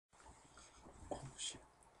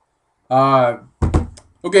Uh,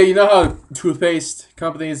 okay, you know how toothpaste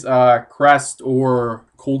companies, Crest or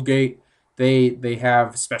Colgate, they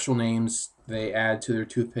have special names they add to their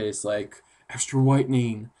toothpaste like extra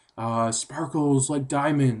whitening, sparkles like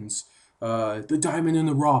diamonds, the diamond in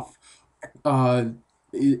the rough,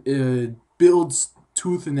 it builds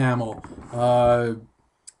tooth enamel, uh,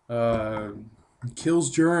 kills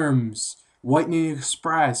germs, whitening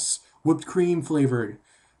express, whipped cream flavored,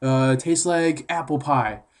 tastes like apple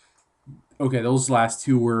pie. Okay, those last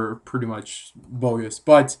two were pretty much bogus.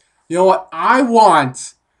 But you know what? I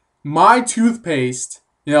want my toothpaste,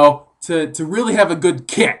 to really have a good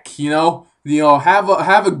kick. Have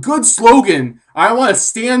a good slogan. I want to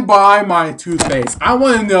stand by my toothpaste. I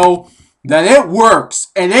want to know that it works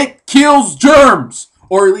and it kills germs,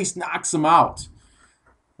 or at least knocks them out.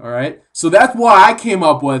 All right. So that's why I came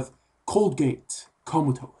up with Colgate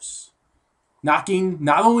Comatose, knocking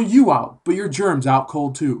not only you out but your germs out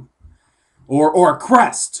cold too. Or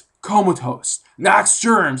Crest Comatose knocks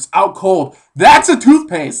germs out cold. That's a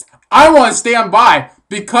toothpaste I want to stand by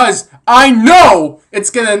because I know it's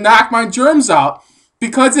gonna knock my germs out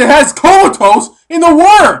because it has comatose in the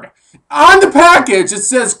word. On the package it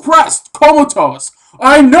says Crest Comatose.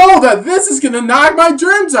 I know that this is gonna knock my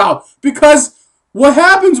germs out because what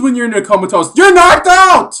happens when you're in a comatose? You're knocked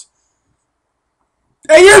out!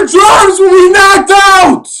 And your germs will be knocked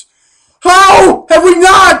out! How have we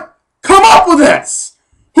not come up with this?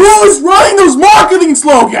 Who is running those marketing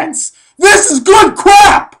slogans? This is good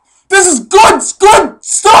crap! This is good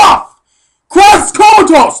stuff! Crest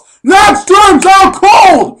Comatose! Knocks germs out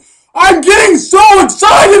cold! I'm getting so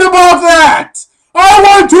excited about that! I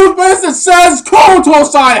want a toothpaste that says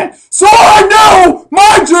Comatose on it, so I know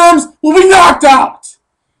my germs will be knocked out!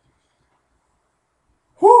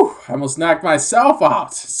 Whew, I almost knocked myself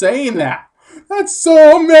out saying that. That's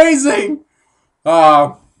so amazing!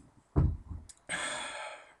 Uh,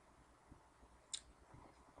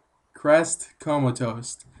 Crest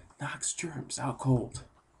Comatose knocks germs out cold.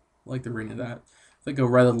 I like the ring of that. I think I'll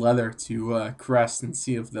write a letter to Crest and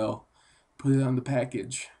see if they'll put it on the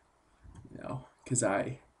package. Because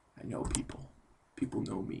I know people. People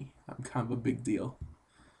know me. I'm kind of a big deal.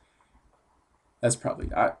 That's probably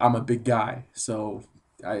I'm a big guy, so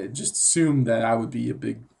I just assumed that I would be a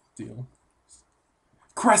big deal.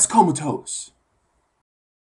 Crest Comatose.